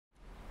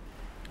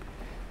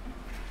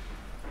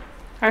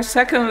Our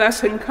second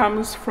lesson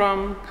comes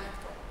from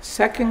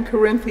 2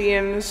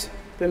 Corinthians,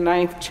 the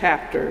 9th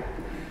chapter,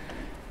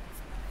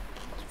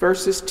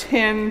 verses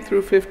 10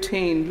 through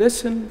 15.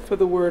 Listen for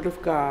the word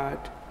of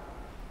God.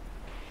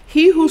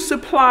 He who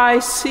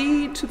supplies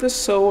seed to the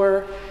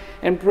sower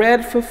and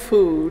bread for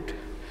food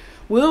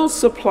will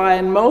supply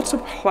and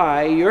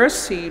multiply your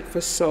seed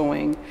for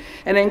sowing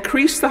and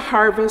increase the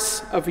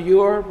harvest of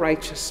your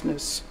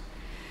righteousness.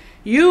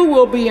 You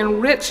will be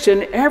enriched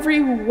in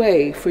every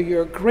way for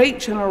your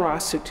great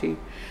generosity,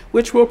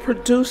 which will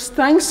produce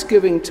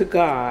thanksgiving to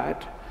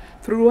God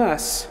through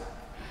us.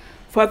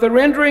 For the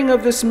rendering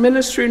of this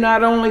ministry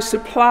not only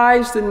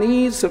supplies the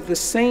needs of the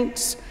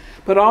saints,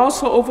 but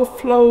also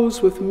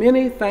overflows with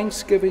many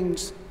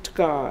thanksgivings to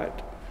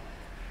God.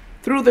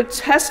 Through the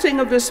testing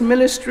of this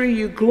ministry,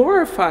 you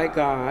glorify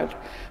God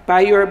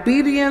by your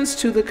obedience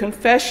to the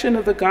confession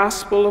of the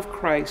gospel of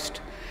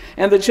Christ,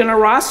 and the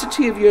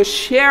generosity of your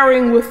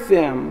sharing with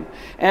them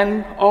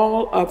and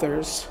all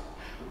others,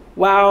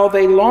 while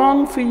they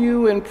long for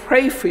you and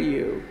pray for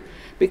you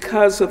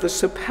because of the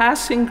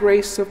surpassing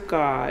grace of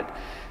God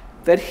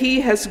that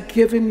he has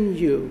given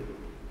you.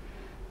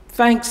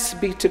 Thanks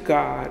be to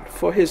God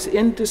for his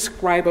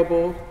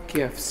indescribable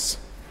gifts.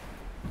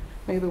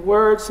 May the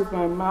words of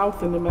my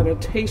mouth and the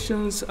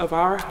meditations of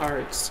our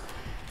hearts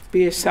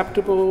be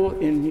acceptable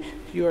in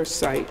your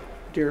sight,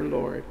 dear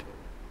Lord.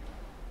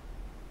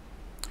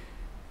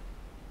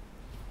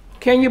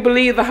 Can you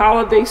believe the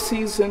holiday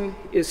season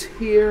is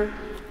here?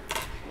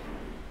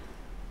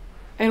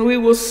 And we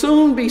will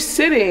soon be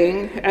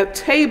sitting at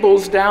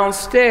tables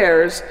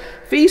downstairs,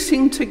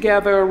 feasting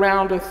together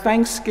around a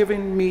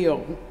Thanksgiving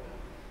meal.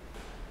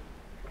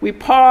 We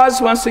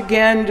pause once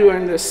again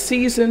during this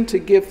season to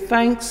give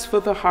thanks for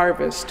the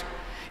harvest,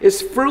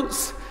 its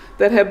fruits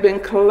that have been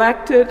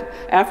collected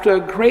after a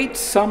great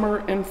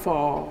summer and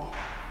fall.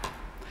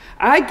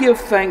 I give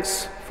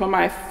thanks for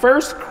my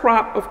first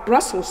crop of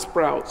Brussels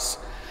sprouts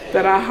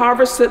that I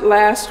harvested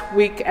last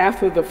week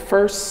after the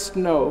first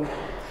snow,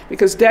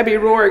 because Debbie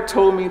Rourke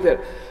told me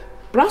that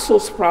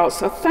Brussels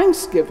sprouts are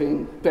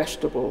Thanksgiving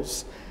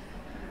vegetables.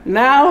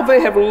 Now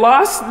they have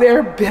lost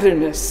their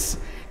bitterness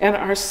and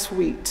are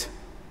sweet.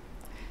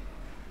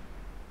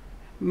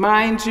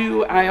 Mind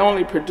you, I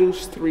only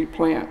produced 3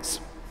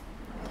 plants,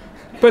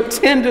 but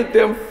tended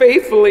them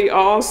faithfully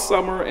all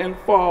summer and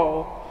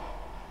fall.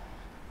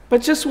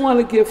 But just want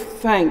to give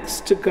thanks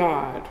to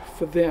God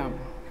for them.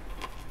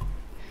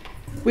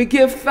 We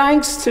give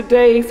thanks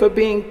today for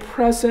being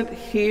present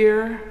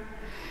here,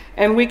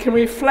 and we can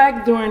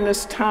reflect during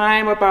this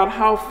time about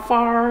how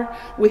far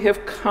we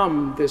have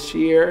come this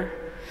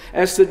year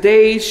as the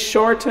days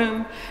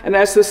shorten and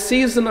as the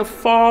season of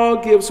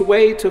fall gives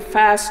way to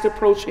fast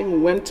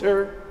approaching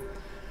winter.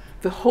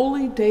 The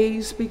holy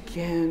days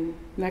begin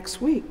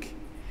next week.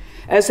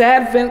 As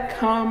Advent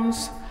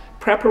comes,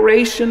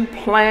 preparation,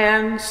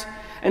 plans,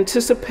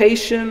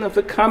 anticipation of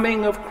the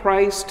coming of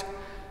Christ,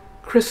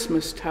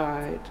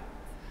 Christmastide.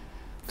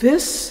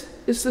 This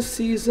is the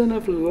season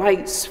of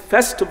lights,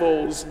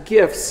 festivals,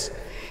 gifts,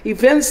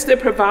 events that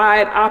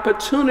provide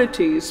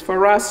opportunities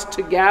for us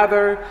to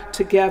gather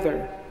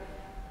together.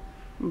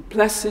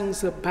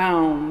 Blessings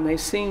abound. They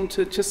seem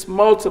to just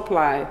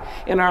multiply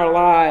in our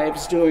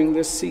lives during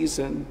this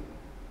season.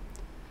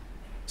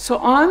 So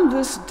on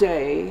this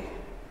day,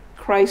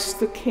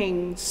 Christ the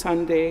King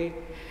Sunday,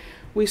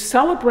 we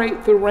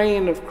celebrate the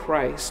reign of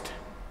Christ.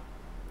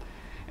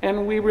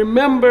 And we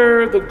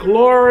remember the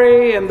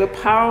glory and the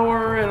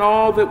power and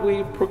all that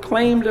we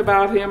proclaimed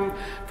about him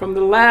from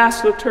the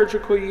last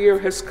liturgical year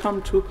has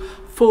come to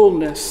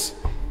fullness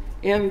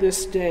in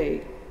this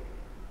day.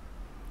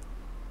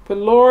 But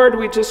Lord,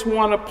 we just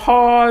want to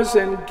pause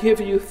and give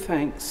you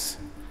thanks.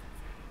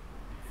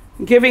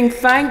 Giving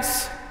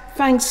thanks,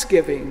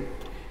 thanksgiving.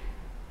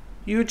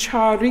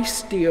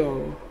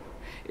 Eucharistio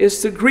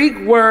is the Greek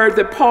word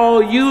that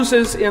Paul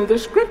uses in the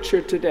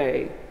scripture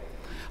today.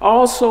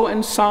 Also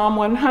in Psalm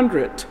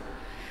 100,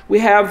 we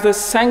have the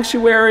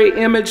sanctuary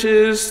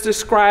images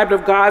described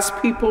of God's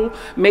people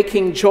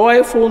making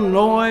joyful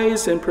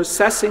noise and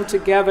processing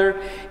together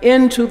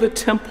into the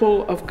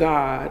temple of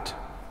God.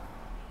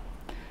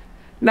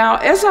 Now,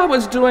 as I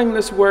was doing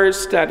this word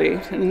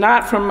study,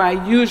 not from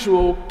my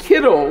usual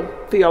kiddo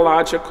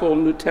theological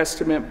New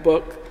Testament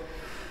book,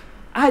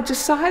 I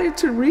decided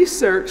to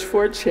research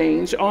for a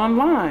change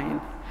online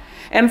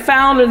and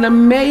found an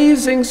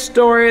amazing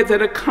story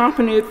that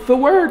accompanied the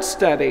word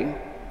study.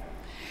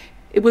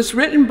 It was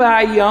written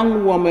by a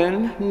young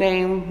woman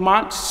named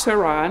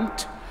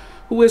Montserrat,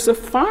 who is a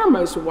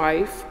farmer's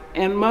wife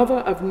and mother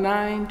of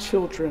 9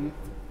 children.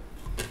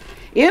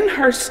 In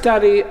her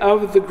study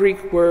of the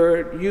Greek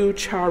word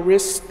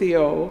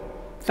Eucharistio,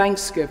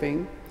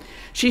 thanksgiving,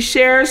 she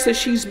shares that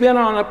she's been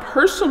on a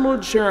personal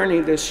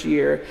journey this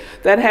year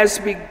that has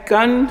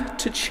begun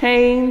to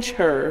change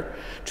her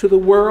to the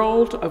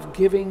world of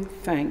giving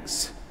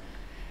thanks.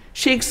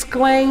 She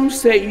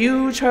exclaims that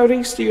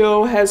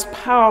Eucharistio has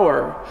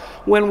power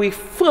when we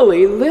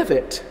fully live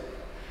it.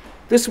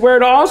 This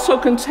word also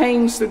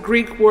contains the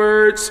Greek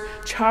words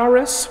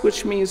charis,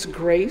 which means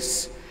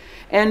grace,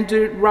 and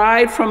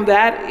derived from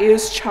that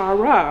is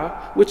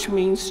chara, which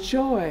means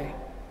joy.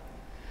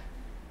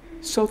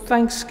 So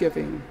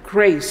thanksgiving,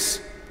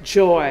 grace,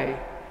 joy,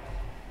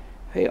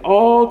 they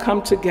all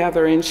come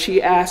together, and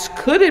she asked,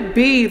 could it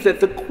be that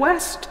the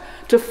quest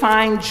to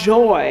find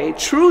joy,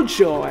 true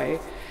joy,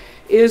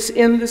 is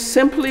in the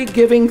simply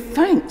giving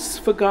thanks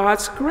for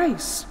God's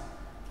grace?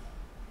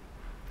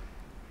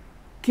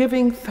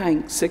 Giving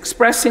thanks,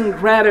 expressing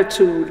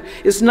gratitude,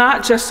 is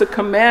not just a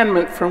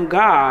commandment from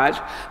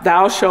God,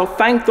 thou shalt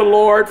thank the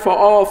Lord for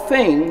all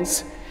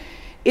things.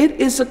 It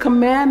is a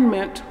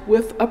commandment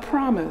with a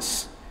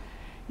promise.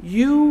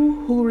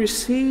 You who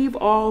receive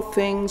all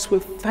things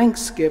with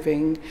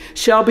thanksgiving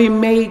shall be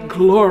made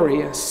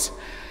glorious,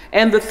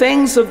 and the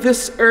things of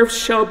this earth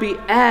shall be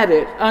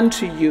added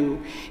unto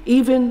you,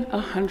 even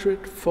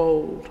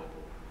 100-fold.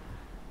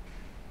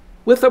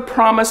 With a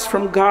promise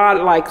from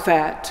God like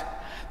that,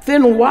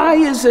 then why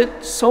is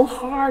it so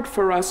hard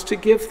for us to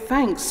give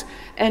thanks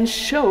and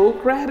show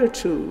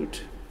gratitude?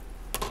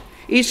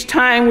 Each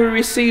time we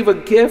receive a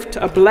gift,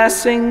 a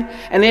blessing,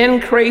 an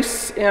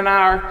increase in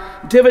our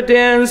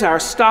dividends,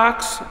 our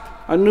stocks,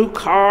 a new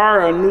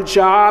car, a new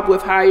job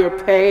with higher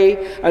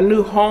pay, a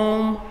new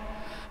home,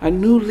 a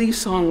new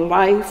lease on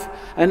life,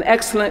 an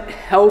excellent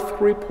health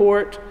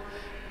report,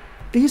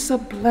 these are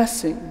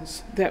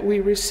blessings that we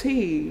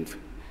receive.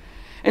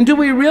 And do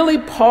we really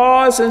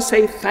pause and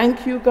say,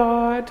 thank you,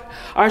 God,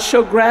 or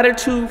show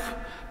gratitude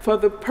for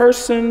the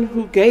person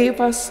who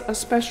gave us a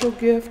special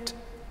gift?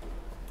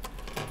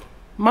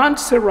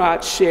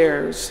 Montserrat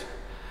shares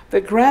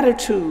that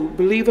gratitude,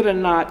 believe it or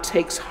not,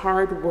 takes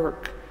hard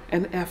work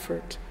and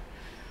effort.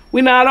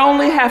 We not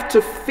only have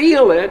to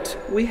feel it,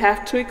 we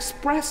have to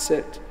express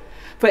it.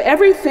 For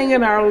everything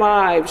in our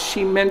lives,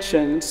 she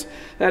mentions,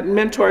 that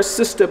mentor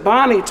Sister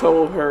Bonnie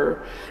told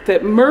her,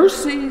 that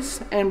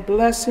mercies and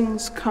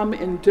blessings come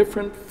in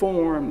different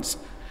forms,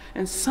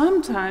 and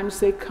sometimes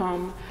they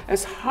come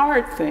as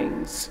hard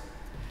things.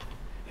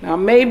 Now,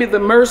 maybe the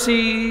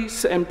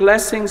mercies and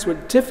blessings were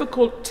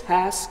difficult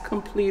tasks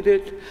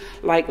completed,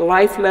 like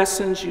life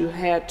lessons you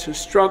had to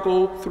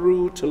struggle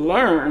through to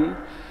learn,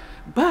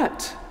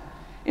 but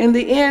in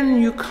the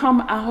end, you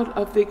come out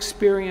of the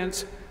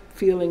experience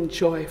feeling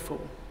joyful.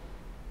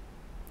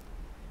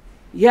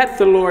 Yet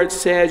the Lord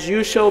says,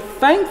 you shall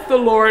thank the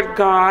Lord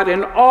God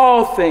in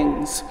all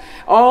things.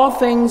 All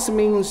things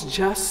means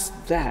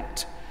just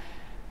that.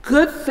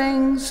 Good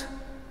things,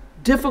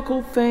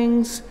 difficult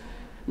things,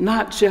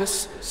 not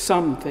just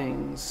some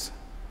things.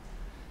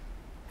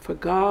 For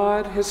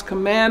God has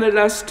commanded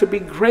us to be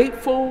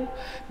grateful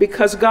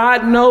because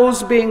God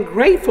knows being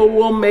grateful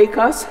will make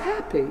us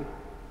happy.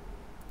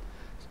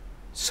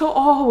 So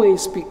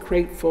always be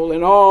grateful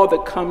in all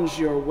that comes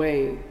your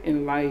way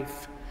in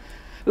life.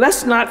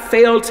 Let's not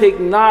fail to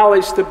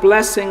acknowledge the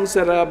blessings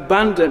that are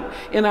abundant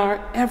in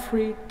our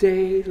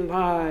everyday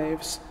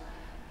lives.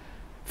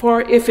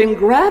 For if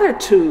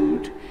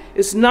ingratitude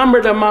is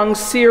numbered among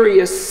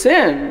serious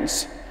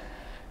sins,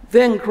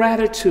 then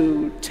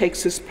gratitude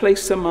takes its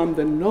place among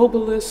the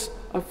noblest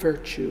of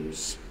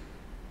virtues.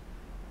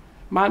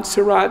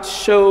 Montserrat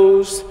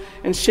shows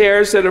and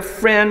shares that a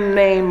friend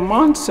named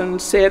Monson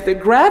said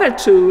that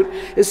gratitude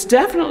is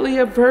definitely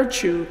a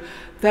virtue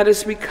that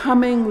is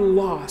becoming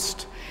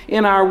lost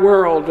in our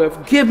world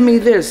of give me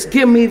this,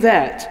 give me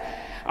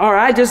that, or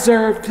I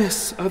deserve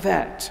this or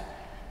that.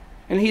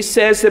 And he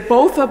says that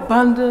both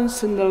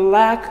abundance and the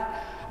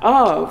lack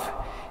of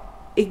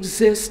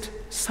exist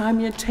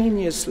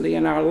simultaneously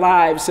in our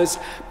lives as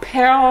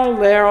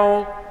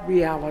parallel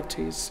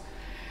realities.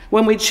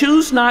 When we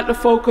choose not to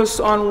focus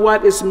on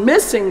what is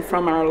missing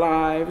from our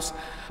lives,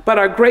 but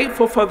are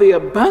grateful for the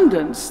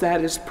abundance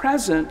that is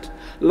present,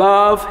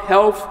 love,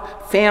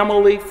 health,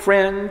 family,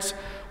 friends,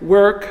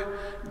 work,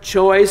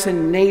 joys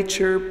in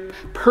nature,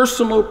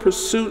 personal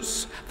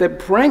pursuits that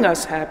bring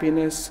us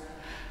happiness,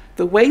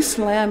 the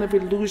wasteland of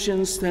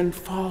illusions then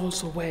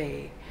falls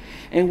away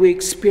and we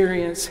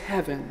experience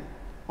heaven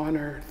on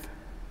earth.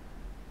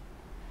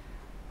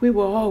 We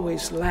will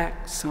always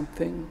lack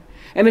something.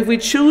 And if we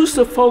choose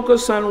to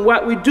focus on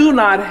what we do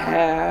not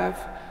have,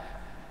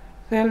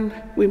 then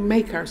we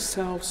make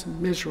ourselves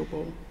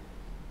miserable.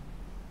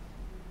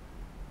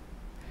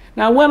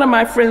 Now, one of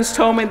my friends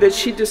told me that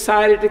she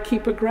decided to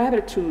keep a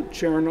gratitude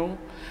journal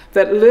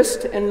that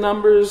lists and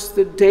numbers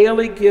the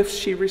daily gifts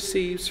she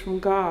receives from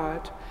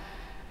God.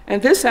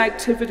 And this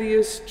activity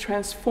is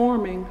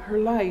transforming her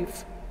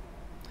life.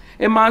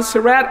 And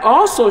Montserrat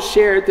also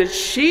shared that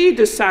she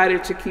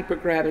decided to keep a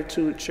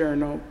gratitude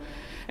journal.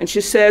 And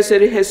she says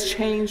that it has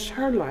changed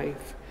her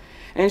life.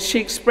 And she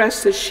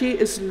expressed that she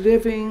is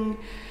living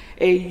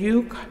a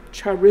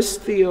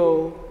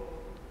Eucharistio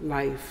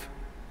life,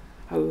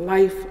 a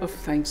life of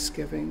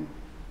thanksgiving.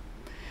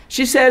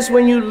 She says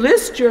when you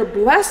list your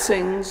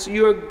blessings,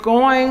 you're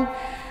going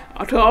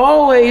to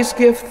always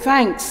give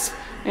thanks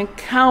and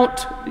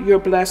count your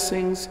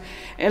blessings,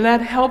 and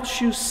that helps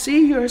you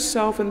see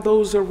yourself and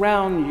those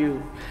around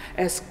you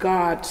as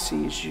God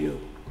sees you.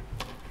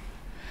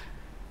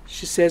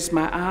 She says,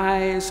 my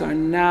eyes are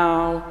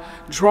now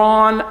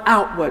drawn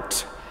outward,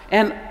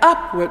 and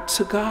upward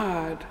to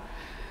God.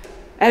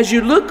 As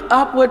you look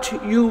upward,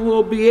 you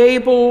will be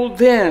able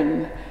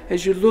then,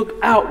 as you look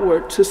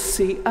outward, to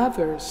see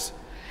others.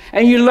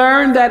 And you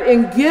learn that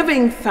in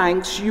giving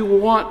thanks, you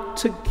want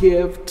to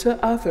give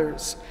to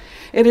others.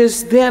 It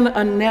is then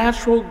a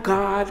natural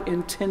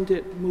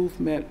God-intended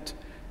movement.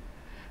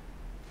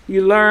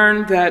 You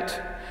learn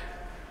that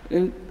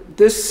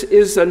this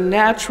is a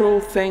natural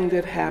thing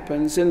that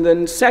happens. And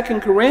the 2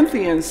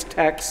 Corinthians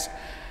text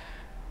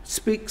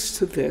speaks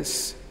to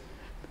this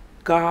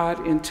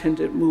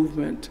God-intended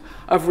movement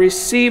of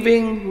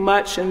receiving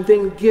much and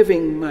then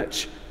giving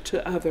much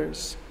to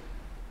others.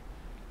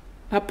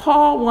 Now,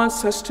 Paul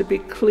wants us to be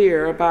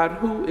clear about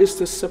who is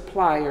the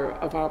supplier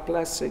of our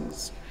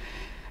blessings.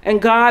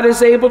 And God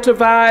is able to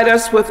provide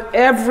us with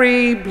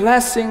every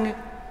blessing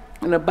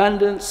in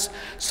abundance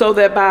so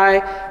that by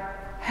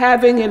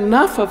having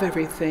enough of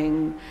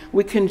everything,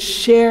 we can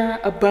share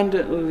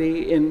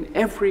abundantly in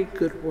every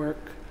good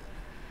work.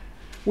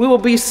 We will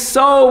be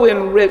so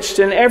enriched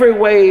in every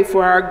way,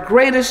 for our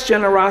greatest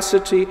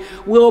generosity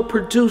will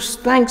produce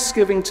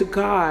thanksgiving to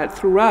God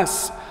through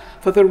us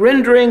for the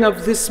rendering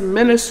of this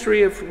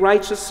ministry of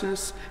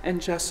righteousness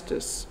and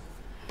justice.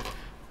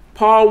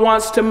 Paul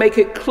wants to make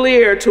it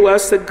clear to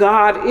us that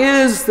God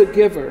is the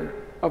giver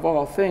of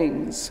all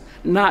things,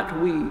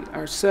 not we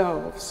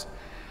ourselves.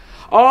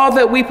 All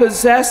that we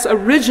possess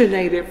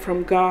originated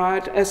from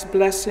God as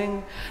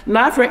blessing,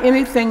 not for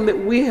anything that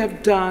we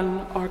have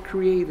done or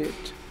created.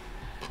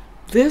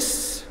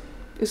 This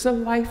is a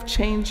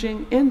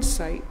life-changing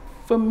insight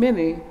for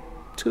many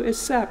to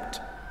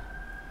accept.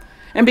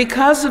 And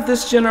because of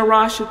this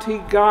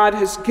generosity, God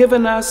has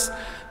given us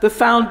the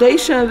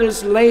foundation that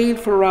is laid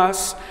for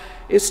us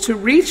is to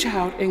reach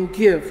out and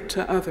give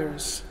to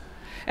others.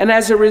 And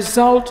as a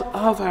result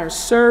of our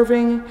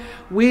serving,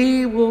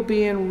 we will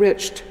be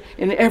enriched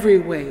in every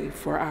way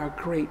for our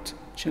great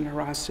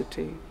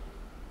generosity.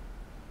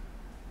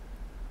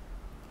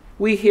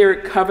 We here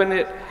at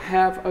Covenant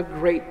have a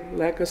great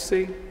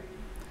legacy.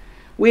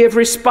 We have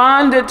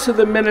responded to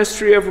the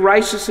ministry of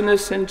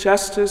righteousness and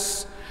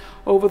justice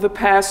over the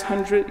past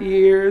 100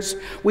 years.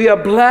 We are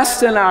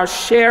blessed in our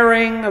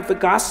sharing of the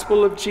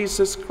gospel of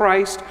Jesus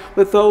Christ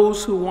with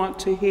those who want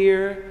to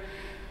hear.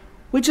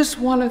 We just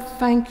want to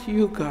thank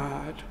you,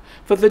 God,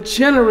 for the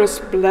generous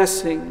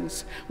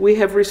blessings we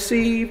have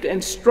received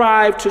and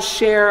strive to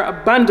share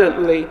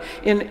abundantly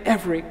in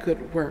every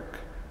good work.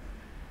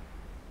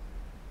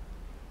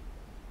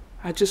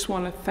 I just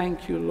want to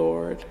thank you,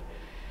 Lord.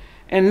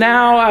 And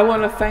now I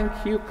want to thank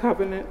you,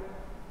 Covenant,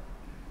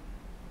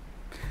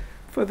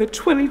 for the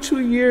 22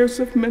 years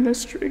of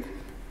ministry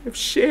you've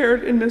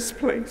shared in this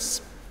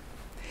place.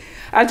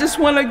 I just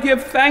want to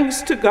give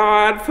thanks to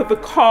God for the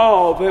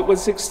call that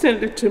was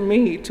extended to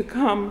me to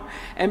come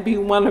and be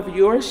one of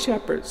your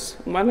shepherds,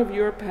 one of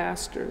your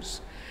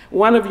pastors,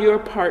 one of your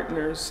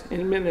partners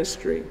in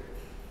ministry.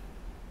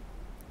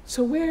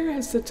 So where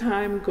has the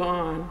time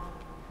gone?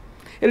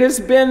 It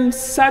has been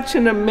such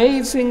an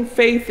amazing,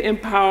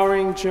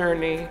 faith-empowering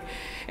journey.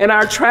 And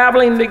our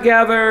traveling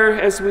together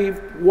as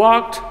we've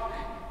walked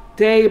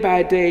day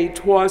by day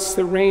towards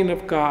the reign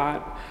of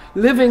God,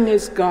 living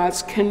as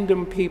God's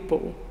kingdom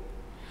people,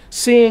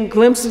 seeing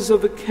glimpses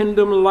of the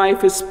kingdom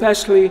life,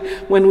 especially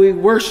when we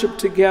worship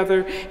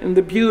together in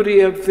the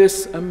beauty of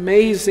this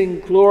amazing,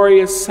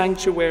 glorious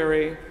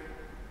sanctuary.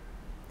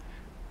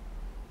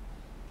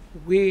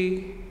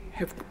 We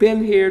have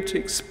been here to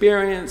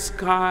experience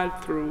God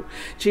through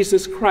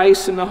Jesus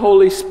Christ and the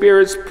Holy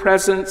Spirit's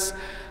presence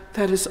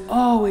that is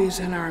always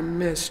in our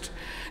midst,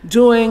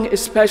 doing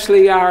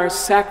especially our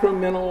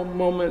sacramental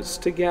moments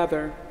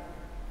together.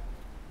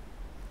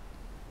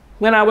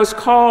 When I was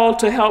called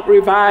to help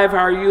revive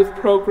our youth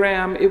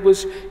program, it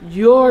was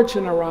your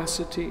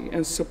generosity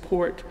and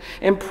support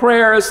and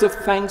prayers of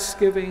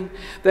thanksgiving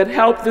that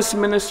helped this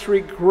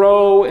ministry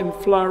grow and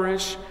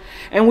flourish.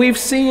 And we've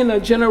seen a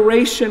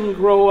generation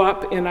grow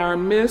up in our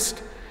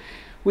midst.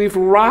 We've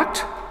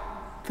rocked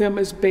them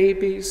as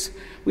babies.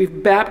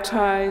 We've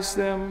baptized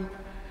them.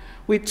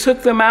 We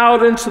took them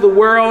out into the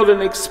world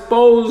and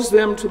exposed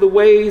them to the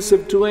ways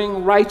of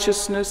doing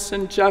righteousness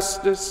and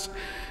justice,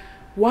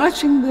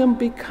 watching them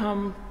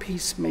become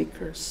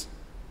peacemakers.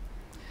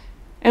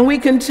 And we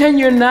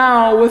continue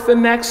now with the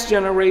next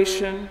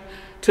generation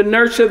to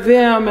nurture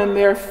them in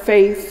their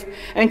faith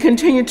and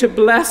continue to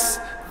bless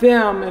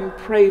them and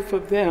pray for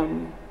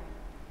them.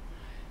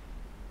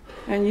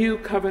 And you,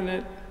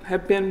 Covenant,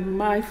 have been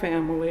my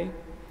family.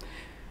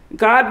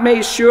 God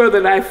made sure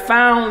that I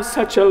found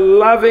such a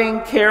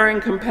loving,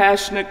 caring,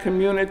 compassionate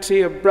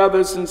community of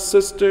brothers and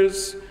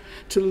sisters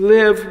to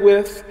live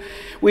with.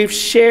 We've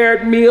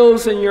shared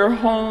meals in your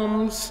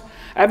homes.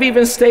 I've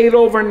even stayed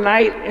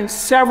overnight in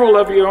several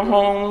of your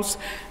homes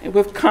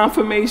with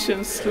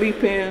confirmation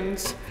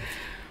sleep-ins.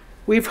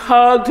 We've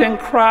hugged and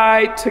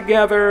cried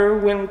together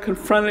when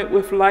confronted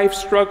with life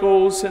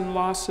struggles and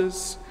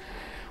losses.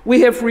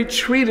 We have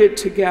retreated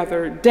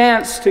together,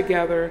 danced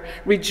together,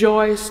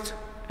 rejoiced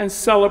and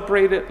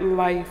celebrated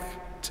life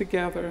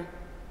together.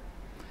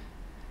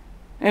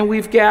 And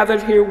we've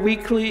gathered here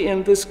weekly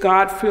in this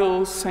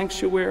God-filled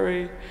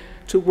sanctuary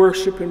to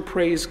worship and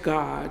praise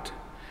God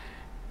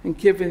and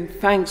giving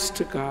thanks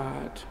to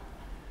God.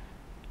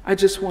 I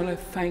just want to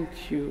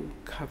thank you,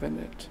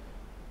 Covenant.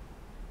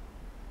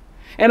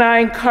 And I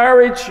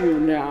encourage you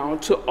now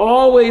to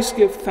always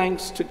give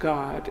thanks to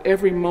God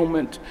every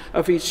moment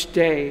of each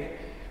day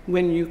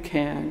when you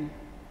can,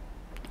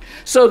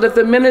 so that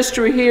the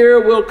ministry here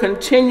will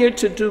continue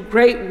to do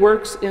great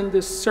works in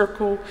this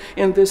circle,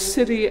 in this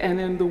city, and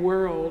in the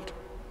world.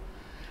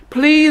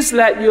 Please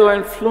let your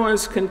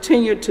influence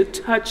continue to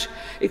touch,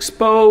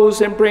 expose,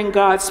 and bring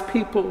God's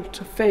people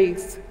to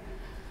faith.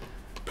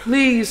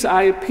 Please,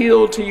 I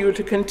appeal to you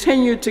to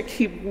continue to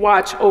keep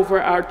watch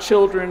over our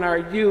children, our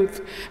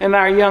youth, and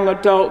our young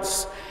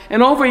adults,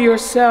 and over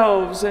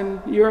yourselves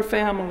and your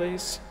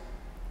families.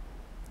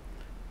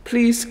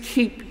 Please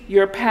keep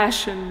your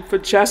passion for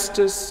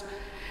justice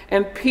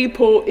and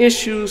people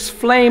issues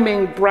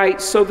flaming bright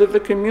so that the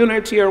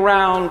community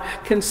around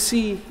can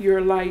see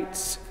your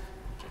lights.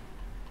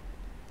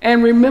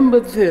 And remember,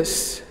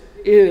 this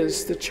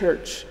is the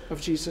Church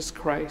of Jesus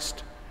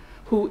Christ,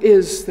 who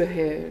is the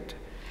head.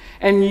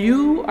 And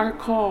you are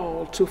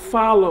called to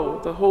follow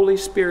the Holy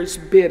Spirit's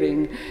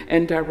bidding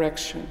and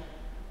direction.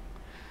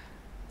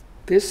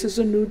 This is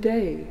a new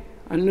day,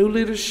 a new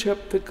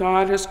leadership that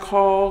God has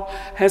called,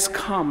 has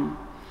come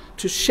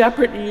to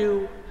shepherd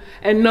you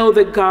and know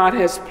that God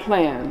has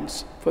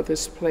plans for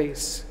this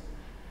place.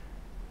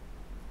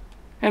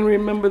 And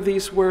remember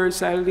these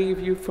words I leave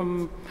you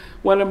from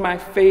one of my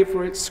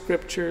favorite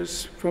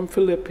scriptures from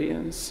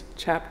Philippians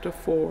chapter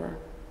 4.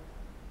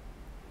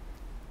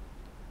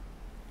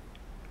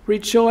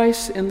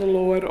 Rejoice in the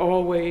Lord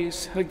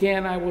always.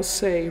 Again, I will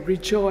say,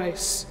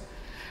 rejoice.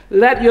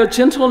 Let your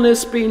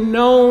gentleness be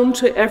known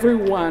to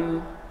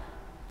everyone.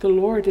 The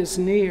Lord is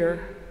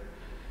near.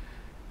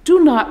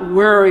 Do not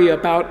worry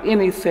about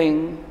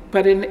anything,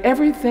 but in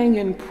everything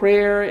in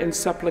prayer and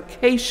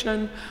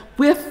supplication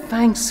with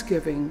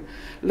thanksgiving,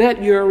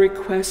 let your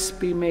requests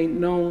be made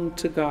known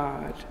to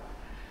God.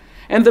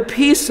 And the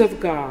peace of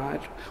God,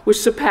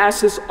 which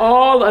surpasses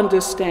all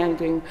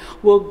understanding,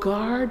 will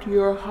guard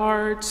your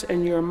hearts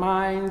and your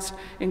minds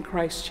in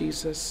Christ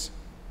Jesus.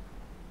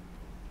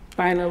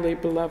 Finally,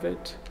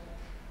 beloved,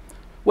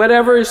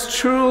 whatever is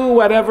true,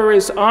 whatever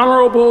is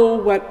honorable,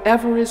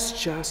 whatever is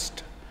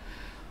just,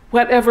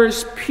 whatever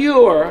is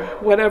pure,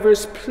 whatever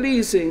is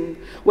pleasing,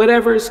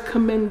 whatever is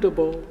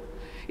commendable,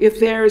 if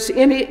there is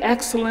any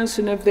excellence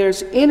and if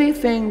there's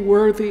anything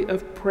worthy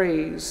of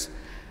praise,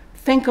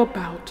 think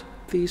about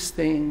these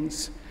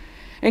things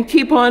and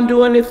keep on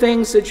doing the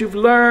things that you've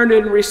learned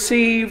and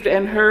received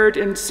and heard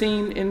and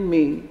seen in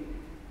me.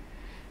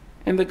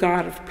 And the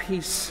God of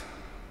peace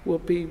will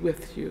be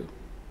with you.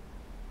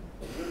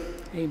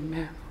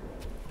 Amen.